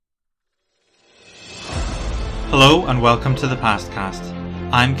Hello and welcome to the Pastcast.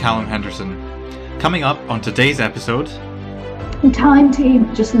 I'm Callum Henderson. Coming up on today's episode... Time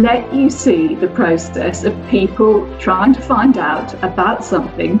Team just let you see the process of people trying to find out about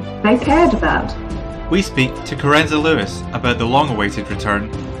something they cared about. We speak to Carenza Lewis about the long-awaited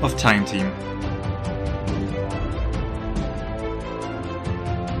return of Time Team.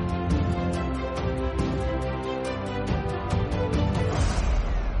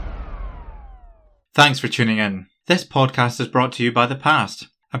 Thanks for tuning in. This podcast is brought to you by The Past,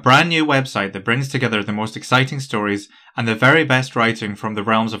 a brand new website that brings together the most exciting stories and the very best writing from the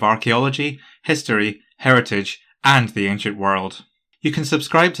realms of archaeology, history, heritage, and the ancient world. You can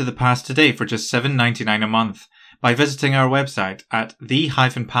subscribe to The Past today for just $7.99 a month by visiting our website at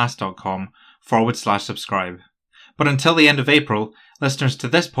the-past.com/subscribe. But until the end of April, listeners to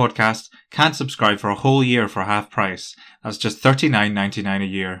this podcast can subscribe for a whole year for half price. That's just $39.99 a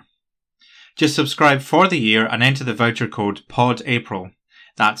year. Just subscribe for the year and enter the voucher code PODAPRIL.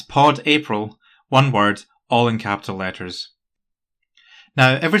 That's PODAPRIL, one word, all in capital letters.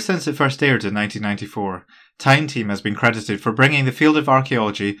 Now, ever since it first aired in 1994, Time Team has been credited for bringing the field of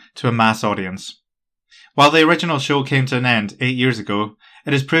archaeology to a mass audience. While the original show came to an end 8 years ago,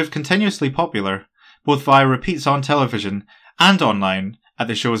 it has proved continuously popular, both via repeats on television and online at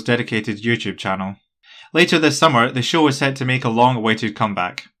the show's dedicated YouTube channel. Later this summer, the show is set to make a long-awaited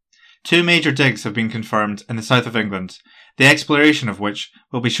comeback. 2 major digs have been confirmed in the south of England, the exploration of which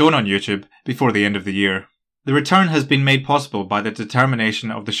will be shown on YouTube before the end of the year. The return has been made possible by the determination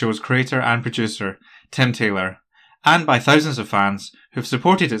of the show's creator and producer, Tim Taylor, and by thousands of fans who've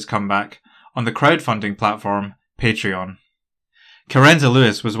supported its comeback on the crowdfunding platform Patreon. Carenza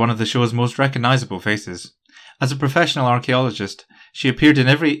Lewis was one of the show's most recognisable faces. As a professional archaeologist, she appeared in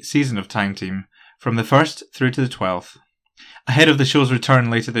every season of Time Team, from the 1st through to the 12th. Ahead of the show's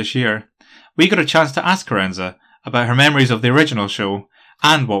return later this year, we got a chance to ask Carenza about her memories of the original show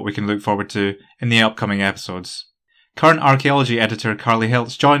and what we can look forward to in the upcoming episodes. Current archaeology editor Carly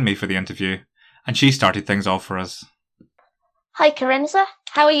Hiltz joined me for the interview, and she started things off for us. Hi Carenza,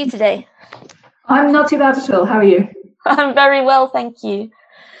 how are you today? I'm not too bad at all. How are you? I'm very well, thank you.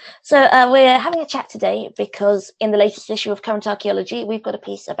 So we're having a chat today because in the latest issue of Current Archaeology, we've got a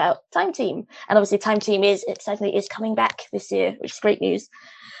piece about Time Team. And obviously Time Team is coming back this year, which is great news.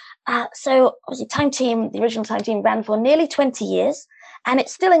 So obviously Time Team, the original Time Team, ran for nearly 20 years and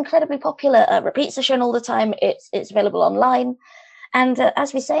it's still incredibly popular. Repeats are shown all the time. It's available online. And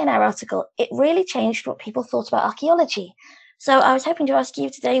as we say in our article, it really changed what people thought about archaeology. So I was hoping to ask you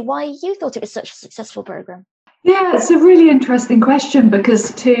today why you thought it was such a successful programme. Yeah, it's a really interesting question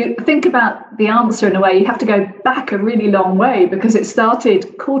because to think about the answer in a way, you have to go back a really long way because it started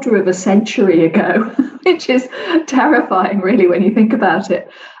a quarter of a century ago, which is terrifying really when you think about it.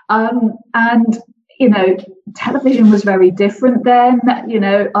 And, you know, television was very different then. You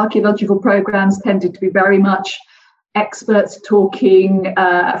know, archaeological programs tended to be very much experts talking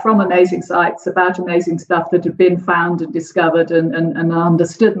from amazing sites about amazing stuff that had been found and discovered and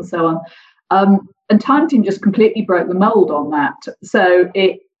understood and so on. And Time Team just completely broke the mold on that. So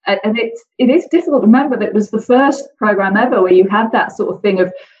it is difficult to remember that it was the first program ever where you had that sort of thing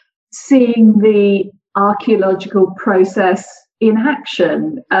of seeing the archaeological process in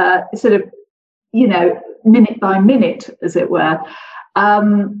action, sort of, you know, minute by minute, as it were.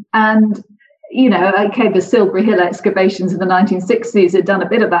 And, you know, okay, the Silbury Hill excavations in the 1960s had done a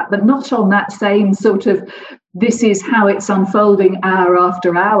bit of that, but not on that same sort of this is how it's unfolding hour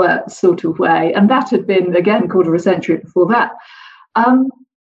after hour sort of way. And that had been, again, quarter of a century before that.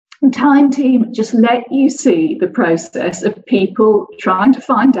 Time Team just let you see the process of people trying to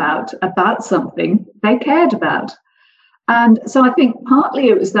find out about something they cared about. And so I think partly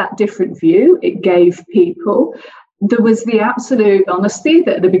it was that different view it gave people. There was the absolute honesty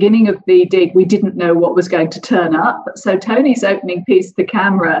that at the beginning of the dig, we didn't know what was going to turn up. So Tony's opening piece, the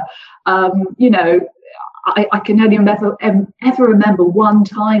camera, you know, I can only ever remember one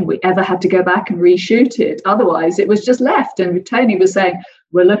time we ever had to go back and reshoot it. Otherwise, it was just left. And Tony was saying,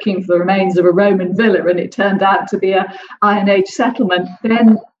 we're looking for the remains of a Roman villa, and it turned out to be an Iron Age settlement.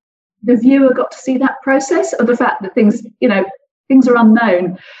 Then the viewer got to see that process of the fact that things are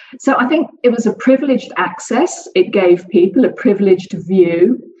unknown. So I think it was a privileged access. It gave people a privileged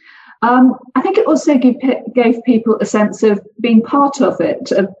view. I think it also gave people a sense of being part of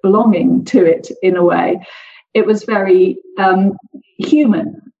it, of belonging to it in a way. It was very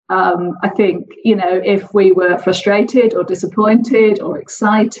human. I think, you know, if we were frustrated or disappointed or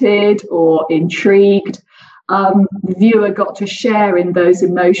excited or intrigued, the viewer got to share in those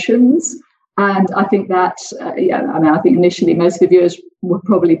emotions. And I think that, I think initially most of the viewers were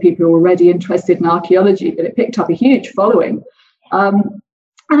probably people who were already interested in archaeology, but it picked up a huge following. And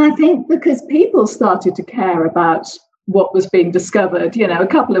I think because people started to care about what was being discovered, a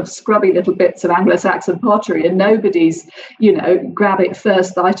couple of scrubby little bits of Anglo-Saxon pottery and nobody's, grab it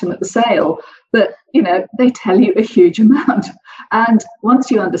first item at the sale. But, they tell you a huge amount. And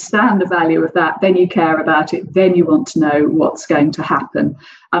once you understand the value of that, then you care about it. Then you want to know what's going to happen.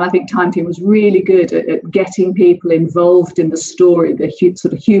 And I think Time Team was really good at getting people involved in the story, the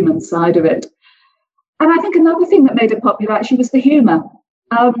sort of human side of it. And I think another thing that made it popular actually was the humour.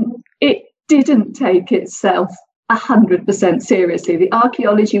 It didn't take itself 100% seriously. The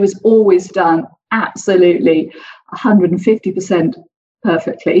archaeology was always done absolutely 150%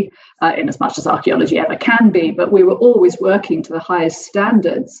 perfectly, in as much as archaeology ever can be, but we were always working to the highest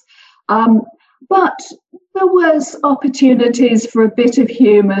standards. But there was opportunities for a bit of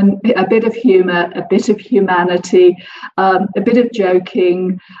humour, a bit of humanity, a bit of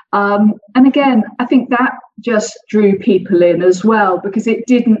joking. And again, I think that just drew people in as well, because it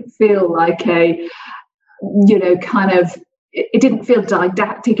didn't feel like it didn't feel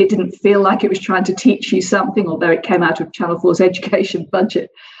didactic. It didn't feel like it was trying to teach you something, although it came out of Channel 4's education budget.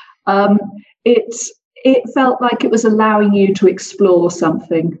 It felt like it was allowing you to explore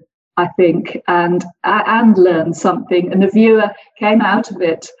something, I think, and learn something. And the viewer came out of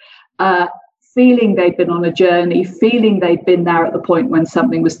it feeling they'd been on a journey, feeling they'd been there at the point when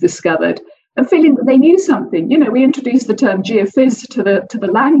something was discovered, and feeling that they knew something. We introduced the term geophys to the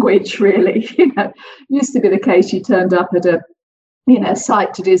language, really. It used to be the case you turned up at a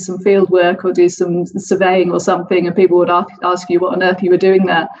site to do some field work or do some surveying or something, and people would ask you what on earth you were doing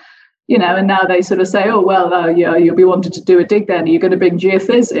there. And now they sort of say, oh, well, you'll be wanting to do a dig then. Are you going to bring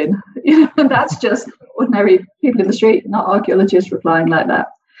geophys in? And that's just ordinary people in the street, not archaeologists replying like that.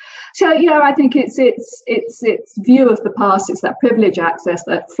 So, I think it's view of the past, it's that privilege access,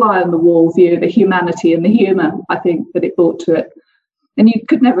 that fly on the wall view, the humanity and the humour, I think, that it brought to it. And you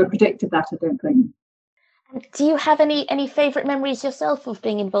could never have predicted that, I don't think. Do you have any favourite memories yourself of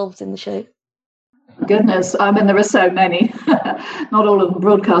being involved in the show? Goodness, there are so many, not all of them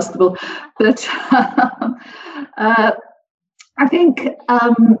broadcastable, but I think,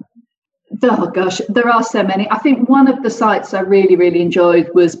 oh gosh, there are so many. I think one of the sites I really, really enjoyed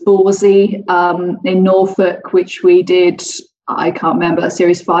was Borsey in Norfolk, which we did, I can't remember,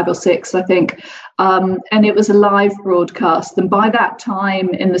 series 5 or 6, I think. And it was a live broadcast. And by that time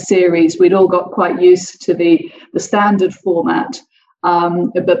in the series, we'd all got quite used to the standard format.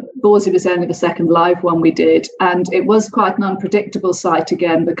 But Borsey was only the second live one we did, and it was quite an unpredictable site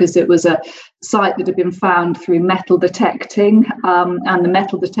again, because it was a site that had been found through metal detecting, and the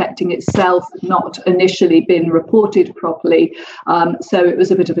metal detecting itself had not initially been reported properly, so it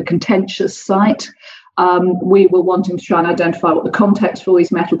was a bit of a contentious site. We were wanting to try and identify what the context for all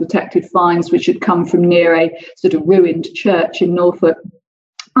these metal detected finds, which had come from near a sort of ruined church in Norfolk.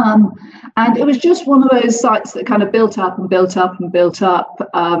 And it was just one of those sites that kind of built up and built up and built up.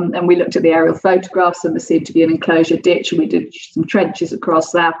 And we looked at the aerial photographs, and there seemed to be an enclosure ditch, and we did some trenches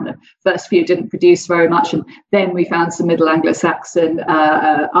across that. And the first few didn't produce very much. And then we found some Middle Anglo-Saxon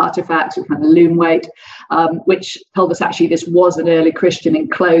artifacts with kind of loom weight, which told us actually this was an early Christian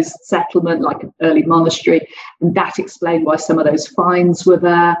enclosed settlement, like an early monastery. And that explained why some of those finds were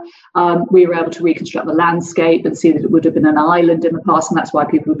there. We were able to reconstruct the landscape and see that it would have been an island in the past, and that's why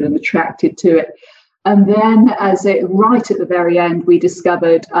people have been attracted to it. And then, right at the very end, we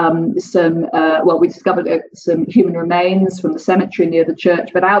discovered some human remains from the cemetery near the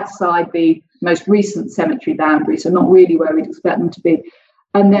church, but outside the most recent cemetery boundary, so not really where we'd expect them to be.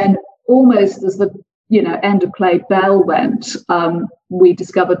 And then, almost as the end of play bell went, we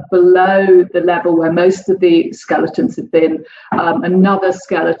discovered below the level where most of the skeletons had been, another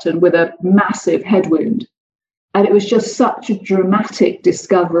skeleton with a massive head wound. And it was just such a dramatic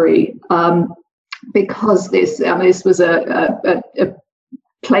discovery, because this was a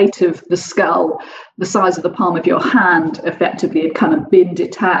plate of the skull the size of the palm of your hand, effectively had kind of been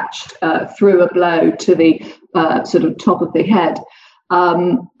detached through a blow to the sort of top of the head.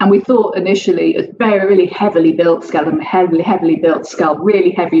 And we thought initially a very, really heavily built skeleton, heavily built skull,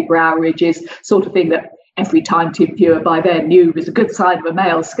 really heavy brow ridges, sort of thing that every Time Team viewer by then knew was a good sign of a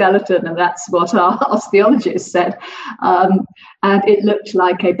male skeleton, and that's what our osteologists said. And it looked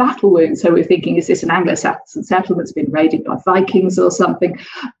like a battle wound. So we're thinking, is this an Anglo-Saxon settlement that's been raided by Vikings or something?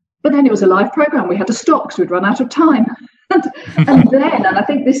 But then it was a live program. We had to stop because we'd run out of time. And then, and I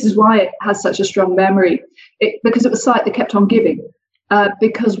think this is why it has such a strong memory, because it was a site that kept on giving.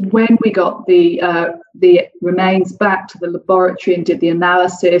 Because when we got the remains back to the laboratory and did the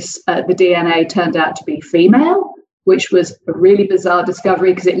analysis, the DNA turned out to be female. which was a really bizarre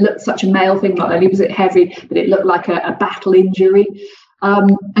discovery because it looked such a male thing. Not only was it heavy, but it looked like a battle injury.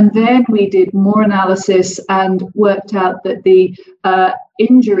 And then we did more analysis and worked out that the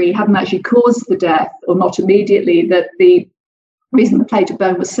injury hadn't actually caused the death, or not immediately, that the reason the plate of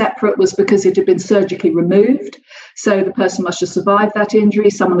bone was separate was because it had been surgically removed. So the person must have survived that injury.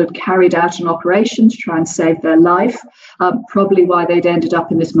 Someone had carried out an operation to try and save their life, probably why they'd ended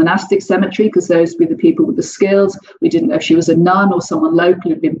up in this monastic cemetery, because those were the people with the skills. We didn't know if she was a nun or someone local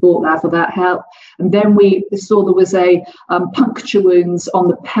who'd been brought there for that help. And then we saw there was a puncture wounds on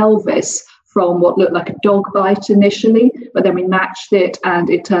the pelvis from what looked like a dog bite initially, but then we matched it and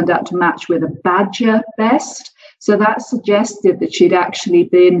it turned out to match with a badger vest. So that suggested that she'd actually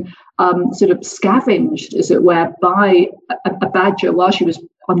been sort of scavenged, as it were, by a badger while she was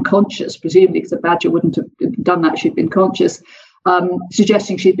unconscious, presumably because a badger wouldn't have done that. She'd been conscious,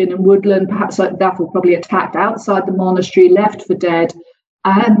 suggesting she'd been in woodland, perhaps therefore probably attacked outside the monastery, left for dead,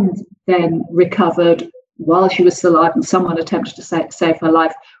 and then recovered while she was still alive, and someone attempted to save her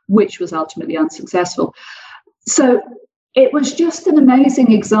life, which was ultimately unsuccessful. So it was just an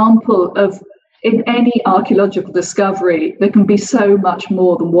amazing example of, in any archaeological discovery, there can be so much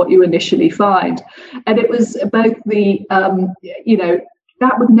more than what you initially find. And it was both the,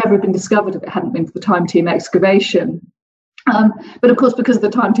 that would never have been discovered if it hadn't been for the Time Team excavation. But of course, because of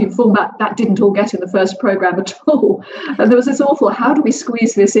the Time Team format, that didn't all get in the first programme at all. And there was this awful, how do we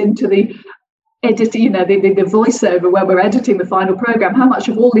squeeze this into the edit, the voiceover when we're editing the final programme? How much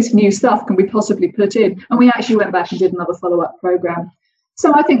of all this new stuff can we possibly put in? And we actually went back and did another follow-up programme.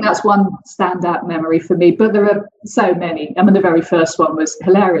 So I think that's one standout memory for me, but there are so many. I mean, the very first one was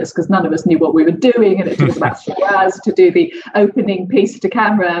hilarious because none of us knew what we were doing, and it took us about 3 hours to do the opening piece to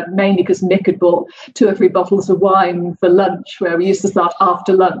camera, mainly because Mick had bought 2 or 3 bottles of wine for lunch, where we used to start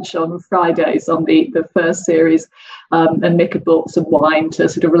after lunch on Fridays on the first series, and Mick had bought some wine to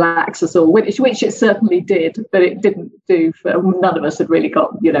sort of relax us all, which it certainly did, but it didn't do for, none of us had really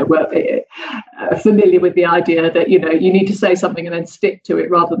got, were familiar with the idea that, you need to say something and then stick to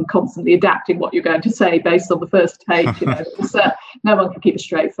it rather than constantly adapting what you're going to say based on the first take. No one can keep a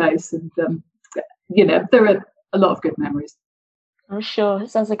straight face, and there are a lot of good memories. I'm sure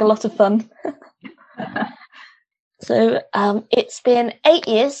it sounds like a lot of fun. So it's been 8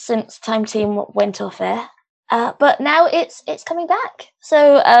 years since Time Team went off air, but now it's coming back.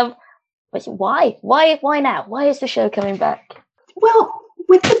 So why now? Why is the show coming back? Well,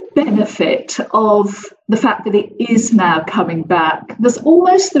 with the benefit of the fact that it is now coming back, there's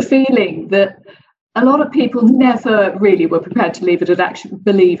almost the feeling that a lot of people never really were prepared to believe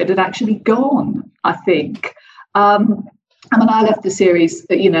it had actually gone, I think. I left the series,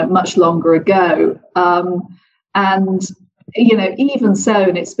 much longer ago. And, even so,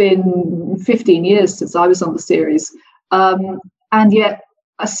 and it's been 15 years since I was on the series, and yet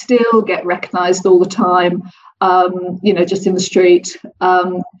I still get recognised all the time. Just in the street.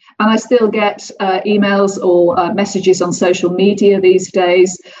 And I still get emails or messages on social media these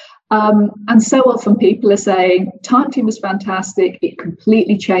days. And so often people are saying, Time Team was fantastic. It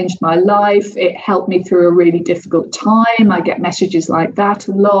completely changed my life. It helped me through a really difficult time. I get messages like that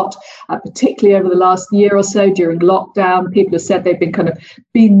a lot, particularly over the last year or so during lockdown. People have said they've been kind of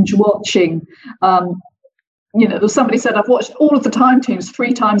binge watching. Somebody said, I've watched all of the Time Teams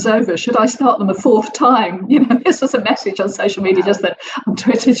 3 times over. Should I start them a 4th time? This was a message on social media, just that on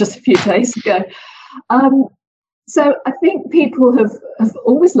Twitter just a few days ago. So I think people have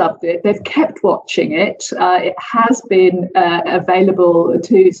always loved it. They've kept watching it. It has been available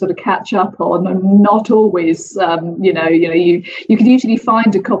to sort of catch up on, and not always, you could usually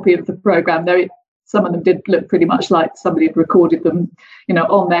find a copy of the programme, though some of them did look pretty much like somebody had recorded them,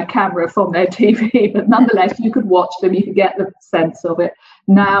 on their camera from their TV. But nonetheless, you could watch them. You could get the sense of it.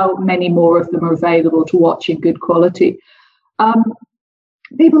 Now, many more of them are available to watch in good quality.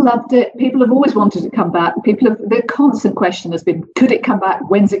 People loved it. People have always wanted to come back. The constant question has been, could it come back?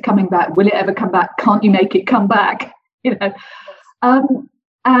 When's it coming back? Will it ever come back? Can't you make it come back?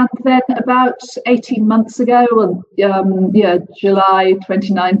 And then about 18 months ago, July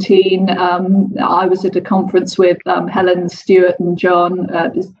 2019, I was at a conference with Helen, Stuart and John,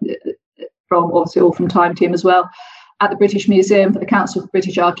 all from Time Team as well, at the British Museum for the Council for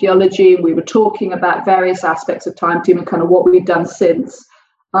British Archaeology. We were talking about various aspects of Time Team and kind of what we'd done since.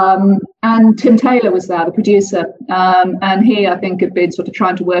 And Tim Taylor was there, the producer, and he, I think, had been sort of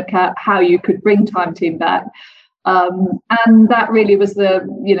trying to work out how you could bring Time Team back. And that really was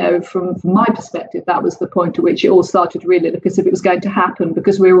from my perspective, that was the point at which it all started to really look as if it was going to happen,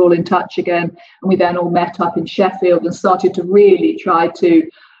 because we were all in touch again. And we then all met up in Sheffield and started to really try to,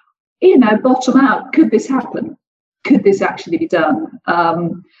 bottom out, could this happen? could this actually be done?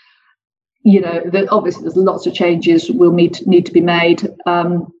 Obviously there's lots of changes will need to be made.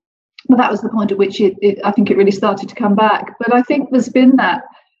 But that was the point at which I think it really started to come back. But I think there's been that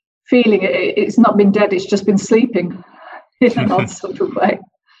feeling it's not been dead, it's just been sleeping in an odd sort of way.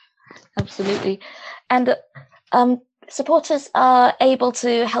 Absolutely. And supporters are able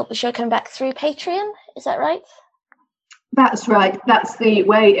to help the show come back through Patreon, is that right? That's right. That's the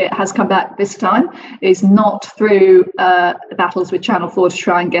way it has come back this time, is not through battles with Channel 4 to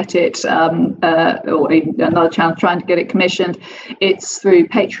try and get it, or even another channel trying to get it commissioned. It's through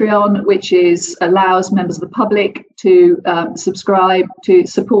Patreon, which allows members of the public to subscribe to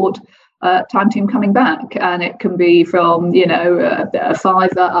support Time Team coming back. And it can be from, a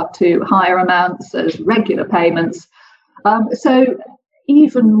fiver up to higher amounts as regular payments. So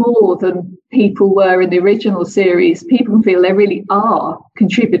even more than people were in the original series, people feel they really are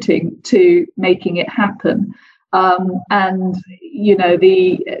contributing to making it happen. And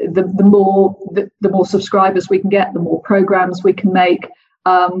the more subscribers we can get, the more programs we can make,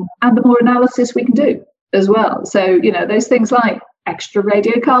 and the more analysis we can do as well. So those things like extra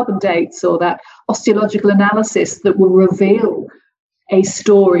radiocarbon dates or that osteological analysis that will reveal a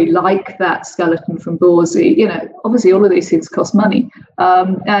story like that skeleton from Borsey. Obviously all of these things cost money,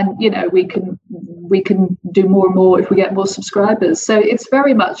 and we can do more and more if we get more subscribers. So it's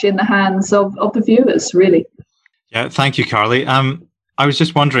very much in the hands of the viewers, really. Yeah, thank you, Carly. I was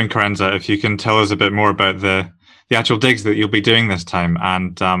just wondering, Carenza, if you can tell us a bit more about the actual digs that you'll be doing this time,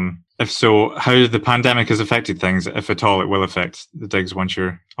 and if so, how the pandemic has affected things, if at all it will affect the digs once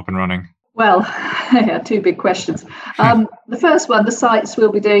you're up and running. Well, yeah, two big questions. The first one, the sites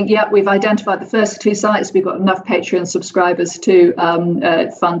we'll be doing, we've identified the first two sites. We've got enough Patreon subscribers to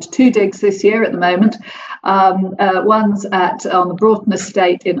fund 2 digs this year at the moment. One's on the Broughton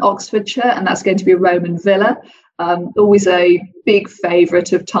Estate in Oxfordshire, and that's going to be a Roman villa. Always a big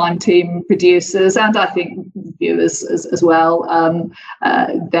favourite of Time Team producers, and I think viewers as well.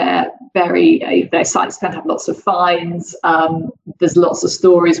 Their sites can have lots of finds. There's lots of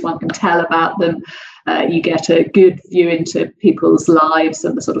stories one can tell about them. You get a good view into people's lives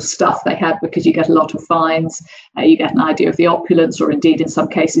and the sort of stuff they had, because you get a lot of finds. You get an idea of the opulence, or indeed in some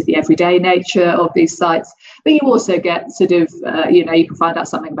cases the everyday nature of these sites. But you also get sort of, you can find out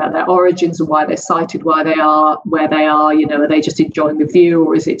something about their origins and why they're sited, why they are where they are. Are they just enjoying the view,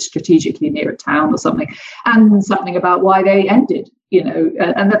 or is it strategically near a town or something? And something about why they ended.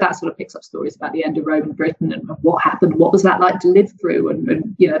 And that sort of picks up stories about the end of Roman Britain and what happened, what was that like to live through, and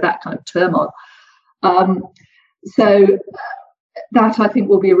that kind of turmoil. So that I think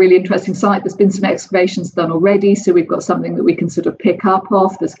will be a really interesting site. There's been some excavations done already, so we've got something that we can sort of pick up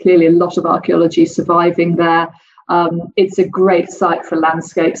off. There's clearly a lot of archaeology surviving there. It's a great site for a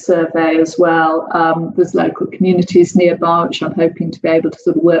landscape survey as well. There's local communities nearby, which I'm hoping to be able to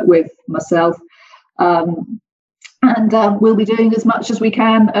sort of work with myself. And we'll be doing as much as we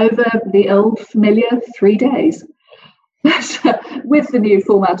can over the old familiar 3 days. With the new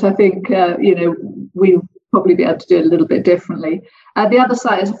format, I think, we'll probably be able to do it a little bit differently. The other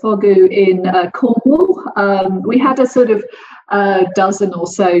site is a Fogu in Cornwall. We had a sort of dozen or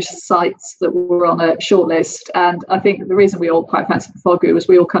so sites that were on a shortlist, and I think the reason we all quite fancied the Fogu was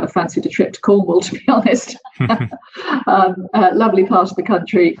we all kind of fancied a trip to Cornwall, to be honest. Lovely part of the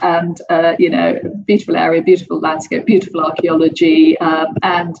country, and beautiful area, beautiful landscape, beautiful archaeology,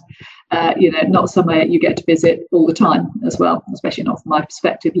 and not somewhere you get to visit all the time as well, especially not from my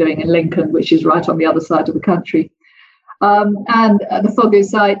perspective, living in Lincoln, which is right on the other side of the country. And the Fogu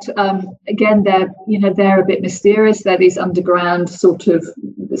site, again, they're a bit mysterious. They're these underground sort of,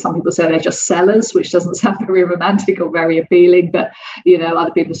 some people say they're just cellars, which doesn't sound very romantic or very appealing, but,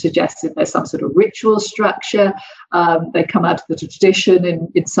 other people suggested there's some sort of ritual structure. They come out of the tradition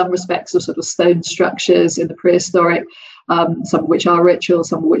in some respects of sort of stone structures in the prehistoric, some of which are ritual,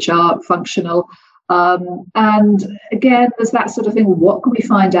 some of which are functional. And again, there's that sort of thing. What can we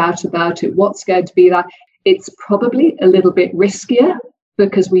find out about it? What's going to be that? It's probably a little bit riskier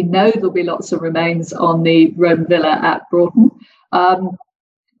because we know there'll be lots of remains on the Roman villa at Broughton,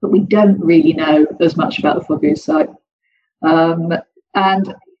 but we don't really know as much about the Fogu site.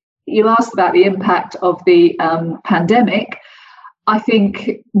 And you asked about the impact of the pandemic. I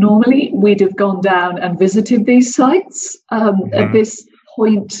think normally we'd have gone down and visited these sites. At this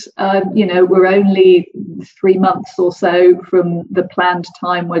point, we're only 3 months or so from the planned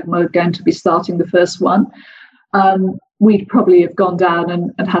time when we're going to be starting the first one. We'd probably have gone down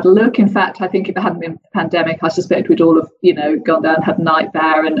and had a look. In fact, I think if it hadn't been the pandemic, I suspect we'd all have, gone down, had a night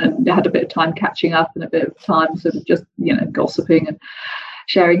there and had a bit of time catching up and a bit of time sort of just, gossiping and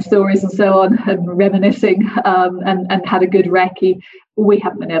sharing stories and so on, and reminiscing, and had a good recce. We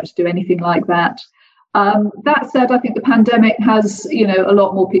haven't been able to do anything like that. That said, I think the pandemic has, a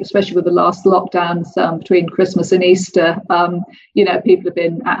lot more people, especially with the last lockdowns between Christmas and Easter, people have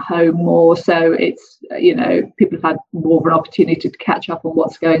been at home more. So it's, people have had more of an opportunity to catch up on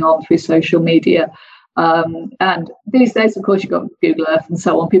what's going on through social media. And these days, of course, you've got Google Earth and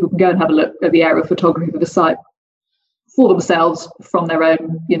so on. People can go and have a look at the aerial photography of the site for themselves from their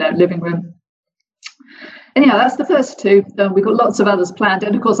own, living room. Anyhow, that's the first two. We've got lots of others planned.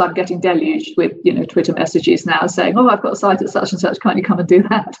 And of course, I'm getting deluged with, Twitter messages now saying, oh, I've got a site at such and such. Can't you come and do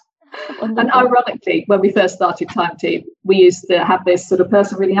that? Wonderful. And ironically, when we first started Time Team, we used to have this sort of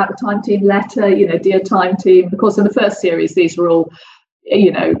person reading out the Time Team letter, dear Time Team. Of course, in the first series, these were all,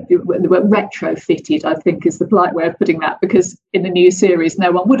 they were retrofitted, I think is the polite way of putting that, because in the new series,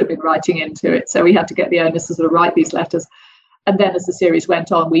 no one would have been writing into it. So we had to get the owners to sort of write these letters. And then as the series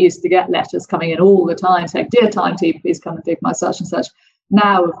went on, we used to get letters coming in all the time saying, dear Time Team, please come and dig my such and such.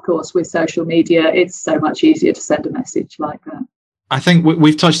 Now, of course, with social media, it's so much easier to send a message like that. I think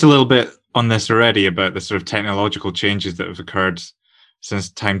we've touched a little bit on this already about the sort of technological changes that have occurred since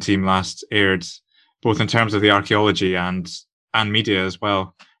Time Team last aired, both in terms of the archaeology and media as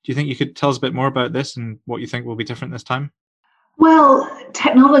well. Do you think you could tell us a bit more about this and what you think will be different this time? Well,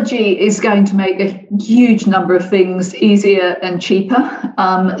 technology is going to make a huge number of things easier and cheaper.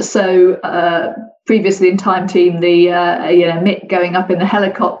 Previously in Time Team, the Mick going up in the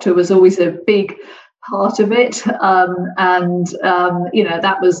helicopter was always a big part of it, that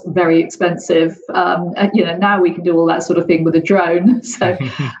was very expensive. Now we can do all that sort of thing with a drone. So,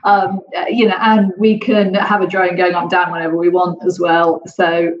 and we can have a drone going up and down whenever we want as well.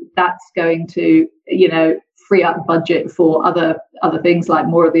 So that's going to, free up budget for other things like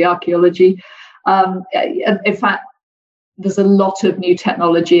more of the archaeology. In fact, there's a lot of new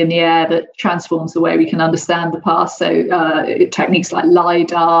technology in the air that transforms the way we can understand the past. So techniques like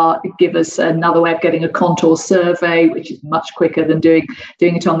LiDAR give us another way of getting a contour survey, which is much quicker than doing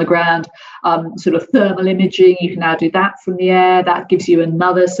it on the ground. Sort of thermal imaging, you can now do that from the air. That gives you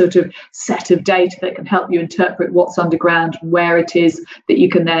another sort of set of data that can help you interpret what's underground, where it is, that you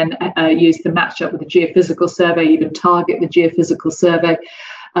can then use to match up with the geophysical survey, even target the geophysical survey.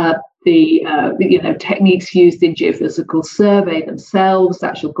 The techniques used in geophysical survey themselves, the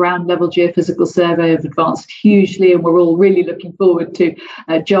actual ground level geophysical survey, have advanced hugely, and we're all really looking forward to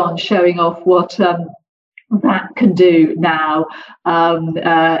John showing off what that can do now. And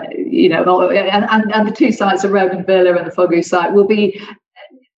the two sites, the Roman Villa and the Fogu site, will be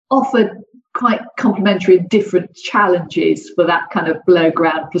offered quite complementary and different challenges for that kind of below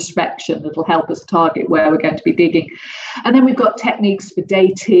ground prospection that will help us target where we're going to be digging. And then we've got techniques for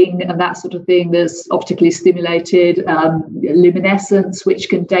dating and that sort of thing. There's optically stimulated luminescence, which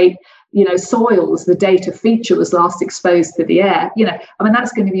can date soils. The data feature was last exposed to the air.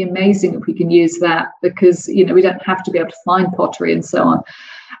 That's going to be amazing if we can use that, because we don't have to be able to find pottery and so on.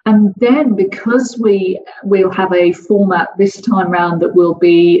 And then because we'll have a format this time round that will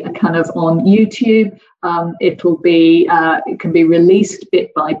be kind of on YouTube, it can be released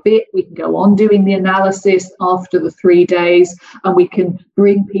bit by bit. We can go on doing the analysis after the 3 days, and we can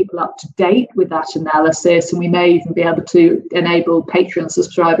bring people up to date with that analysis. And we may even be able to enable Patreon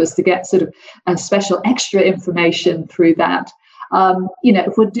subscribers to get sort of a special extra information through that.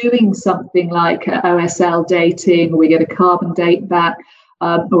 If we're doing something like OSL dating, or we get a carbon date back,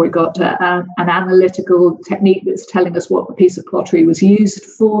 or we've got an analytical technique that's telling us what a piece of pottery was used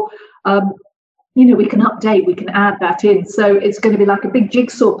for, we can update, we can add that in. So it's going to be like a big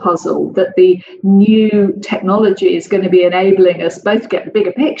jigsaw puzzle that the new technology is going to be enabling us both to get the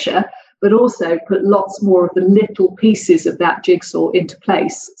bigger picture, but also put lots more of the little pieces of that jigsaw into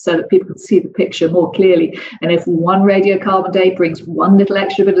place so that people can see the picture more clearly. And if one radiocarbon date brings one little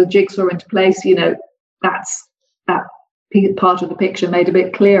extra bit of the jigsaw into place, that's that part of the picture made a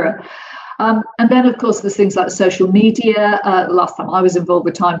bit clearer. And then, of course, there's things like social media. Last time I was involved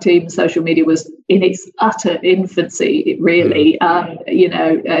with Time Team, social media was in its utter infancy. It really, and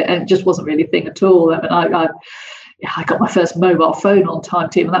it just wasn't really a thing at all. I got my first mobile phone on Time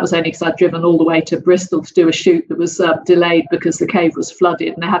Team, and that was only because I'd driven all the way to Bristol to do a shoot that was delayed because the cave was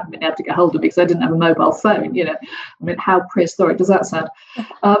flooded, and I hadn't been able to get hold of it because I didn't have a mobile phone. How prehistoric does that sound?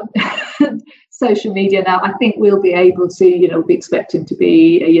 Social media now, I think we'll be able to, we'll be expecting to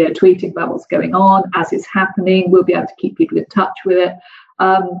be, tweeting about what's going on as it's happening. We'll be able to keep people in touch with it.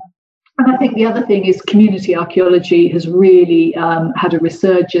 And I think the other thing is community archaeology has really had a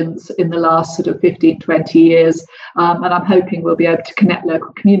resurgence in the last sort of 15, 20 years. And I'm hoping we'll be able to connect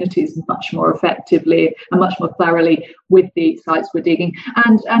local communities much more effectively and much more thoroughly with the sites we're digging,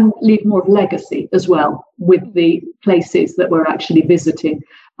 and leave more of legacy as well with the places that we're actually visiting.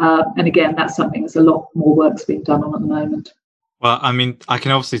 And again, that's something there's a lot more work's being done on at the moment. Well, I mean, I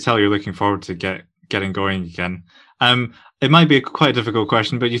can obviously tell you're looking forward to getting going again. It might be quite a difficult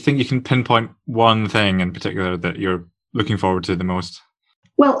question, but you think you can pinpoint one thing in particular that you're looking forward to the most?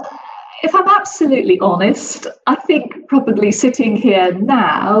 Well, if I'm absolutely honest, I think probably sitting here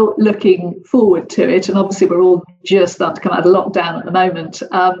now, looking forward to it, and obviously we're all just starting to come out of lockdown at the moment,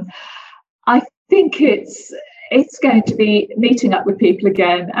 I think it's going to be meeting up with people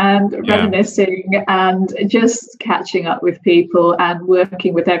again and reminiscing and just catching up with people and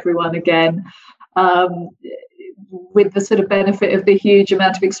working with everyone again. With the sort of benefit of the huge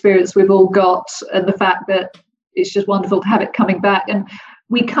amount of experience we've all got, and the fact that it's just wonderful to have it coming back. And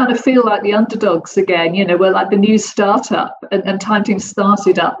we kind of feel like the underdogs again, we're like the new startup, and Time Team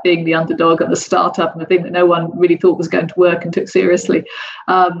started up being the underdog and the startup and the thing that no one really thought was going to work and took seriously,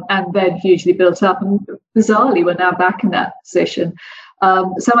 and then hugely built up. And bizarrely, we're now back in that position.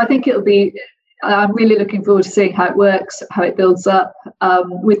 So I think I'm really looking forward to seeing how it works, how it builds up,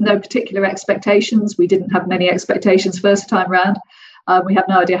 with no particular expectations. We didn't have many expectations first time round. We have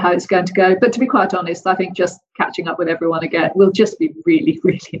no idea how it's going to go. But to be quite honest, I think just catching up with everyone again will just be really,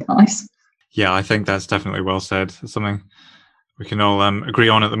 really nice. Yeah, I think that's definitely well said. It's something we can all agree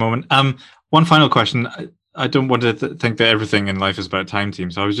on at the moment. One final question. I don't want to think that everything in life is about Time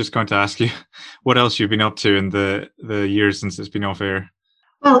Team. So I was just going to ask you what else you've been up to in the years since it's been off air.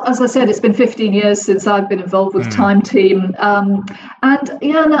 Well, as I said, it's been 15 years since I've been involved with Time Team. I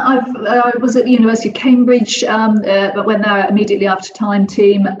was at the University of Cambridge, but went there immediately after Time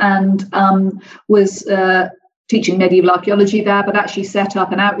Team, and was teaching medieval archaeology there, but actually set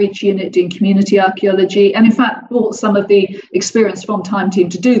up an outreach unit doing community archaeology, and in fact brought some of the experience from Time Team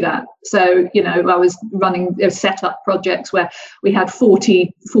to do that. So, I was running set up projects where we had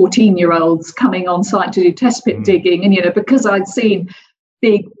 14-year-olds coming on site to do test pit digging, and, because I'd seen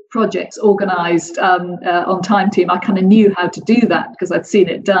big projects organised on Time Team, I kind of knew how to do that because I'd seen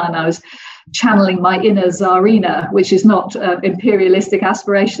it done. I was channeling my inner Tsarina, which is not imperialistic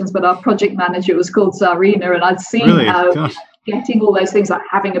aspirations, but our project manager was called Tsarina, and I'd seen how getting all those things, like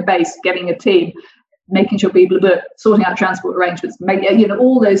having a base, getting a team, making sure people are booked, sorting out transport arrangements,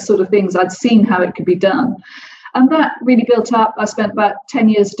 all those sort of things, I'd seen how it could be done. And that really built up. I spent about 10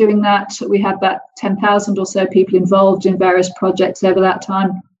 years doing that. We had about 10,000 or so people involved in various projects over that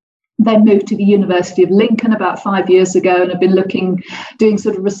time. Then moved to the University of Lincoln about 5 years ago, and have been doing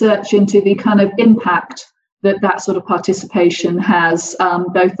sort of research into the kind of impact that sort of participation has,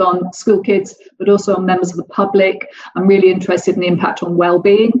 both on school kids, but also on members of the public. I'm really interested in the impact on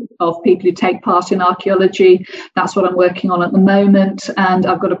well-being of people who take part in archaeology. That's what I'm working on at the moment. And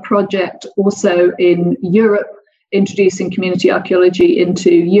I've got a project also in Europe, introducing community archaeology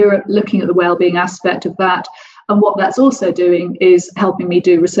into Europe, looking at the well-being aspect of that. And what that's also doing is helping me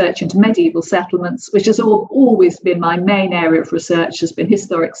do research into medieval settlements, which has always been my main area of research, has been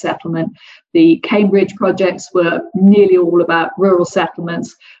historic settlement. The Cambridge projects were nearly all about rural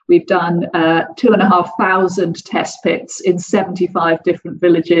settlements. We've done 2,500 test pits in 75 different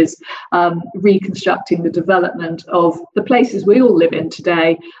villages, reconstructing the development of the places we all live in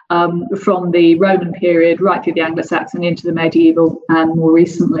today, from the Roman period right through the Anglo-Saxon into the medieval and more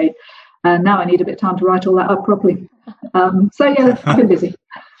recently. Now I need a bit of time to write all that up properly. So yeah, I've been busy.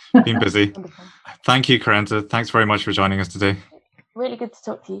 Been busy. Thank you, Carenza. Thanks very much for joining us today. Really good to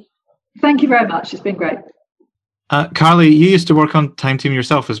talk to you. Thank you very much. It's been great. Carly, you used to work on Time Team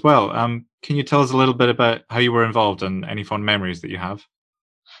yourself as well. Can you tell us a little bit about how you were involved and any fond memories that you have?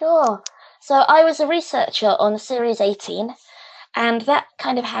 Sure. So I was a researcher on Series 18, and that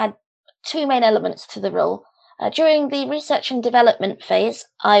kind of had two main elements to the role. During the research and development phase,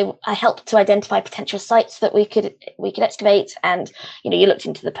 I helped to identify potential sites that we could excavate, and you looked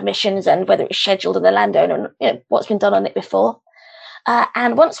into the permissions and whether it was scheduled and the landowner and what's been done on it before.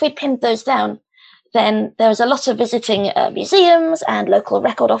 And once we pinned those down, then there was a lot of visiting museums and local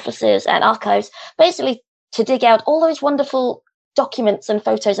record offices and archives, basically to dig out all those wonderful documents and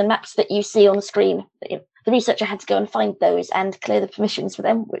photos and maps that you see on the screen. The researcher had to go and find those and clear the permissions for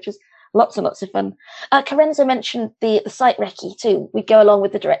them, which was lots and lots of fun. Carenza mentioned the site recce too. We'd go along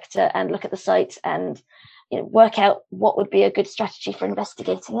with the director and look at the site and work out what would be a good strategy for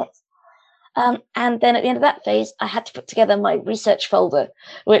investigating it. And then at the end of that phase, I had to put together my research folder,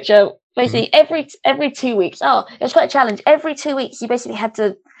 which basically every 2 weeks. It was quite a challenge. Every 2 weeks, you basically had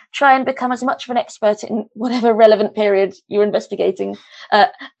to try and become as much of an expert in whatever relevant period you're investigating,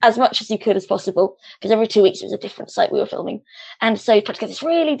 as much as you could as possible, because every 2 weeks it was a different site we were filming. And so you put together this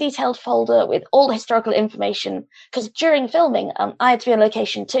really detailed folder with all the historical information, because during filming, I had to be on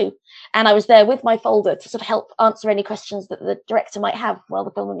location too. And I was there with my folder to sort of help answer any questions that the director might have while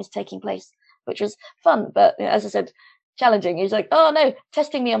the filming was taking place, which was fun. But as I said, challenging. He's like, oh no,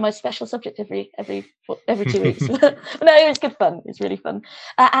 testing me on my special subject every 2 weeks. But no, it was good fun. It's really fun.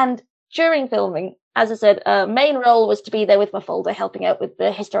 And during filming, as I said, main role was to be there with my folder, helping out with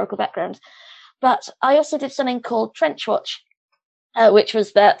the historical background. But I also did something called Trench Watch, which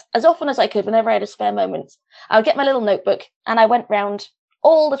was that as often as I could, whenever I had a spare moment, I would get my little notebook and I went round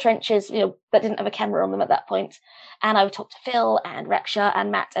all the trenches, that didn't have a camera on them at that point. And I would talk to Phil and Raksha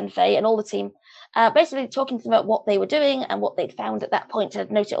and Matt and Faye and all the team, basically talking to them about what they were doing and what they'd found at that point,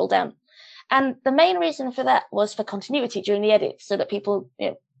 to note it all down. And the main reason for that was for continuity during the edit, so that people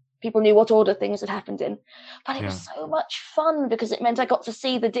knew what order things had happened in. But it was so much fun because it meant I got to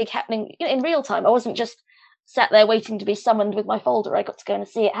see the dig happening in real time. I wasn't just sat there waiting to be summoned with my folder. I got to go and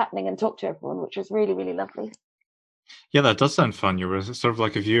see it happening and talk to everyone, which was really, really lovely. Yeah, that does sound fun. You were sort of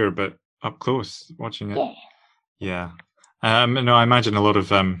like a viewer, but up close watching it. Yeah. No, I imagine a lot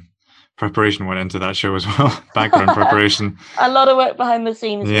of preparation went into that show as well. Background preparation. A lot of work behind the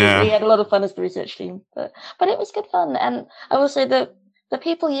scenes. Yeah. We had a lot of fun as the research team, but it was good fun. And I will say the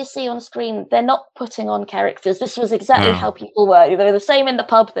people you see on screen, they're not putting on characters. This was exactly how people were. They were the same in the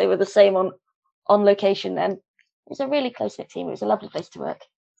pub. They were the same on location, and it was a really close-knit team. It was a lovely place to work.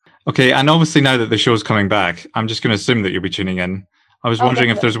 Okay, and obviously now that the show's coming back, I'm just going to assume that you'll be tuning in. I was wondering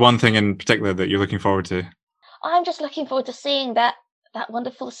if there's one thing in particular that you're looking forward to. I'm just looking forward to seeing that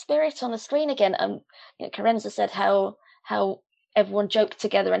wonderful spirit on the screen again. Carenza said how everyone joked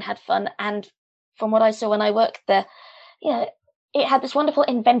together and had fun, and from what I saw when I worked there, it had this wonderful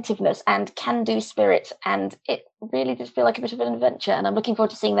inventiveness and can-do spirit, and it really did feel like a bit of an adventure. And I'm looking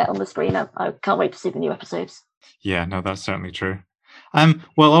forward to seeing that on the screen. I can't wait to see the new episodes. Yeah, no, that's certainly true.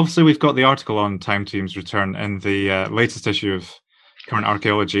 Well, obviously we've got the article on Time Team's return in the latest issue of Current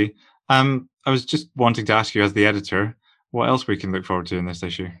Archaeology. I was just wanting to ask you, as the editor, what else we can look forward to in this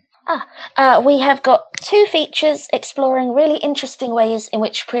issue? We have got 2 features exploring really interesting ways in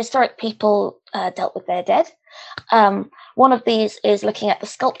which prehistoric people dealt with their dead. One of these is looking at the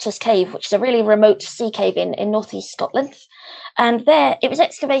Sculptor's Cave, which is a really remote sea cave in northeast Scotland. And there, it was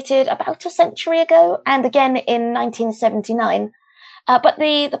excavated about a century ago, and again in 1979. But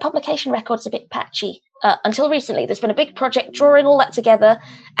the publication record's a bit patchy. Until recently, there's been a big project drawing all that together,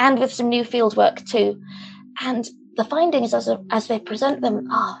 and with some new field work too. And the findings as they present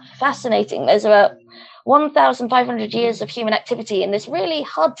them are fascinating. There's about 1,500 years of human activity in this really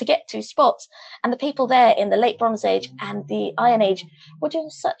hard to get to spot. And the people there in the late Bronze Age and the Iron Age were doing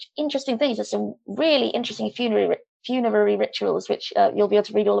such interesting things. There's some really interesting funerary rituals, which you'll be able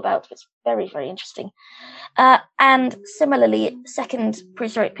to read all about. It's very, very interesting. And similarly, second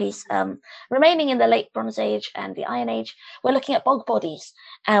prehistoric piece, remaining in the late Bronze Age and the Iron Age, we're looking at bog bodies,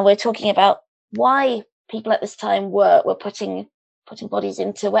 and we're talking about why people at this time were putting bodies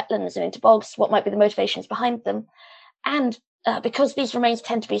into wetlands and into bogs, what might be the motivations behind them. And because these remains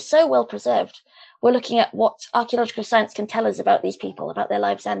tend to be so well preserved, we're looking at what archaeological science can tell us about these people, about their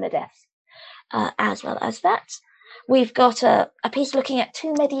lives and their deaths. As well as that, we've got a piece looking at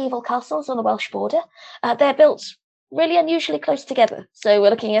 2 medieval castles on the Welsh border. They're built really unusually close together. So we're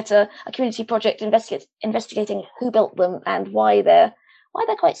looking at a community project investigating who built them and why they're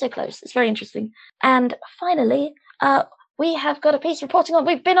quite so close. It's very interesting. And finally, we have got a piece reporting on.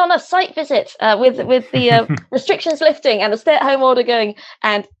 We've been on a site visit with the restrictions lifting and the stay-at-home order going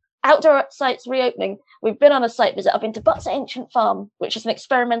and outdoor sites reopening. We've been on a site visit. I've been to Butts Ancient Farm, which is an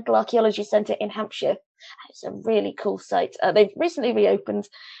experimental archaeology centre in Hampshire. It's a really cool site. They've recently reopened.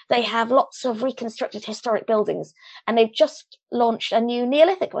 They have lots of reconstructed historic buildings, and they've just launched a new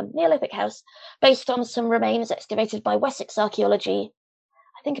Neolithic house, based on some remains excavated by Wessex Archaeology,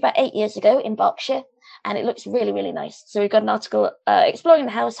 I think about 8 years ago in Berkshire, and it looks really, really nice. So we've got an article exploring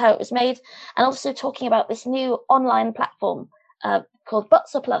the house, how it was made, and also talking about this new online platform called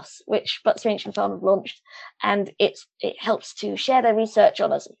Butts Plus, which Butts Ancient Farm have launched, and it helps to share their research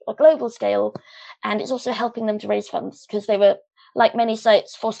on a global scale, and it's also helping them to raise funds because they were, like many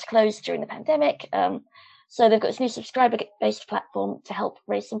sites, forced to close during the pandemic. So they've got this new subscriber-based platform to help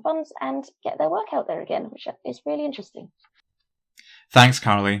raise some funds and get their work out there again, which is really interesting. Thanks,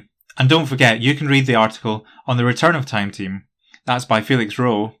 Carly. And don't forget, you can read the article on the return of Time Team, that's by Felix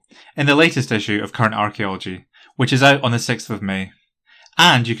Rowe, in the latest issue of Current Archaeology, which is out on the 6th of May.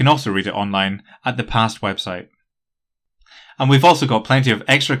 And you can also read it online at the Past website. And we've also got plenty of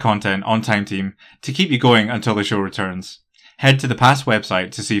extra content on Time Team to keep you going until the show returns. Head to the past website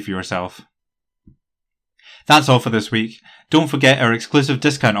to see for yourself. That's all for this week. Don't forget our exclusive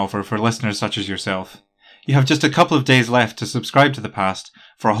discount offer for listeners such as yourself. You have just a couple of days left to subscribe to the past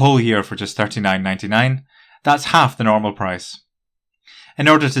for a whole year for just $39.99. That's half the normal price. In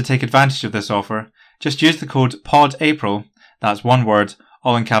order to take advantage of this offer, just use the code PODAPRIL, that's one word,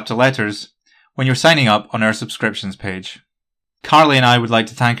 all in capital letters, when you're signing up on our subscriptions page. Carly and I would like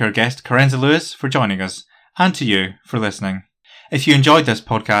to thank our guest Carenza Lewis for joining us, and to you for listening. If you enjoyed this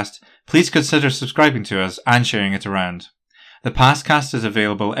podcast, please consider subscribing to us and sharing it around. The Pastcast is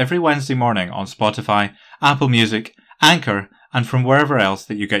available every Wednesday morning on Spotify, Apple Music, Anchor, and from wherever else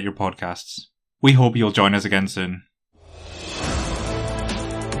that you get your podcasts. We hope you'll join us again soon.